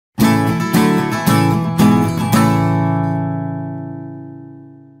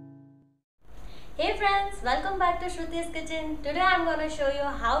welcome back to Shruti's Kitchen. Today I'm going to show you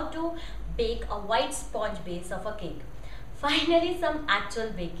how to bake a white sponge base of a cake. Finally some actual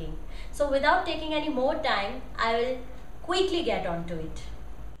baking. So without taking any more time, I will quickly get on to it.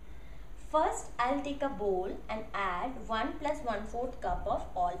 First I'll take a bowl and add 1 plus 1/4 cup of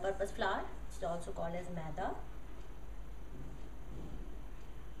all-purpose flour. It's also called as maida.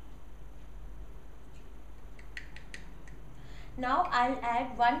 Now I'll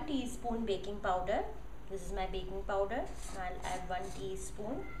add 1 teaspoon baking powder. This is my baking powder. I'll add 1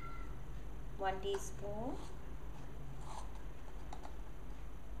 teaspoon. 1 teaspoon.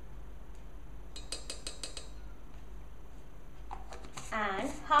 And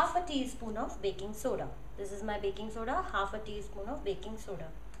half a teaspoon of baking soda. This is my baking soda, half a teaspoon of baking soda.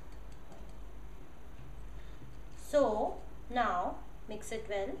 So now mix it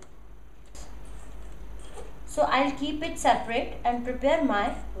well. So I'll keep it separate and prepare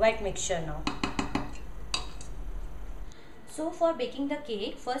my wet mixture now. So for baking the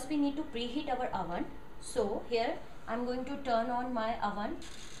cake, first we need to preheat our oven. So here I'm going to turn on my oven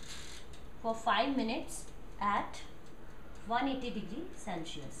for 5 minutes at 180 degrees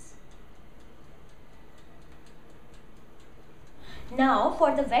Celsius. Now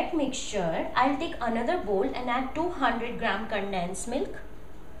for the wet mixture, I'll take another bowl and add 200 gram condensed milk.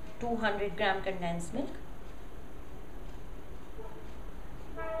 200 gram condensed milk.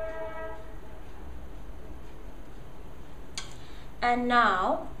 And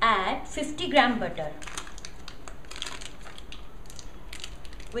now add 50 gram butter,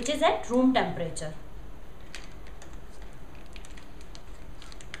 which is at room temperature.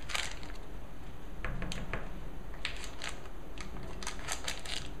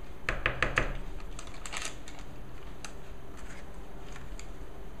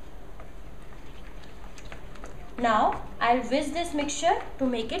 Now I'll whisk this mixture to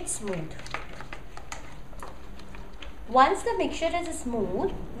make it smooth. Once the mixture is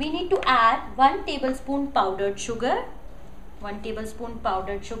smooth, we need to add 1 tablespoon powdered sugar, 1 tablespoon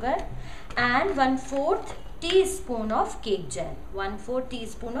powdered sugar and 1/4 teaspoon of cake gel, 1/4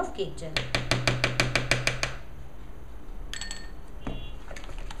 teaspoon of cake gel.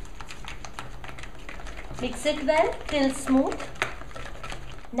 Mix it well till smooth.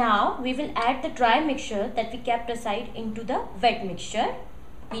 Now we will add the dry mixture that we kept aside into the wet mixture.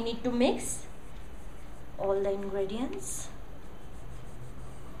 We need to mix all the ingredients.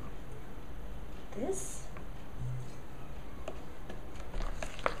 This.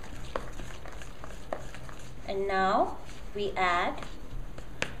 And now we add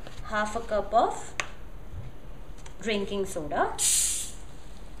half a cup of drinking soda.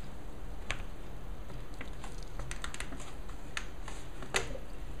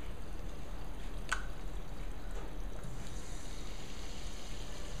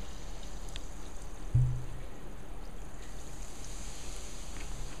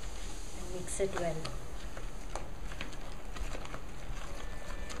 Mix it well.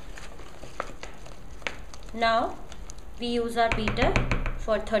 Now we use our beater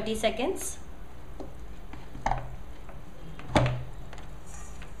for 30 seconds.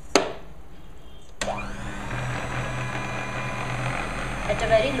 At a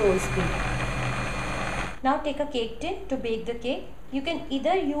very low speed. Now take a cake tin to bake the cake. You can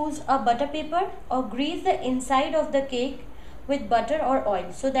either use a butter paper or grease the inside of the cake with butter or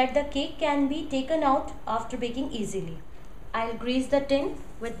oil so that the cake can be taken out after baking easily. I'll grease the tin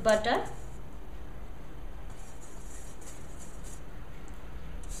with butter.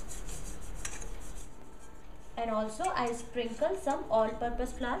 And also I'll sprinkle some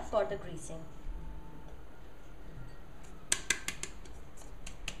all-purpose flour for the greasing.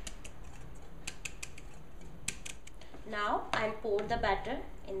 Now I'll pour the batter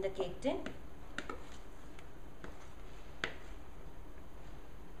in the cake tin.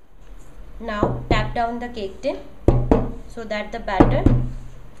 Now tap down the cake tin so that the batter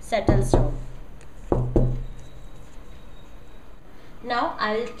settles down. Now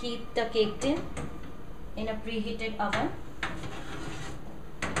I will keep the cake tin in a preheated oven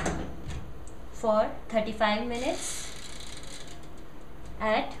for 35 minutes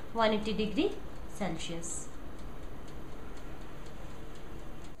at 180 degrees Celsius.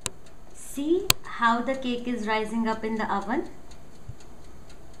 See how the cake is rising up in the oven.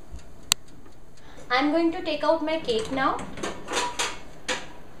 I'm going to take out my cake now.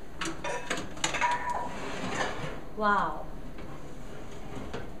 Wow.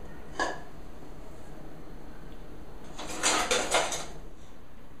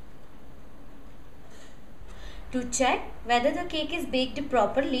 To check whether the cake is baked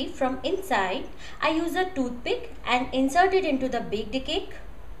properly from inside, I use a toothpick and insert it into the baked cake.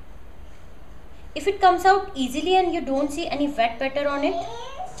 If it comes out easily and you don't see any wet batter on it,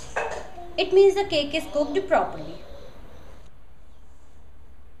 it means the cake is cooked properly.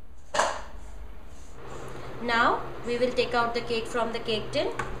 Now we will take out the cake from the cake tin.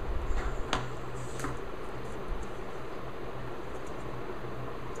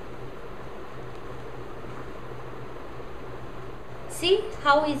 See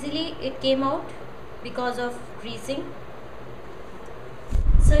how easily it came out because of greasing.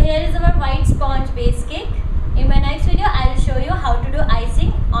 So here is our white sponge base cake. In my next video I will show you how to do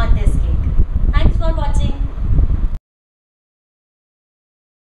icing on this cake. Thanks for watching.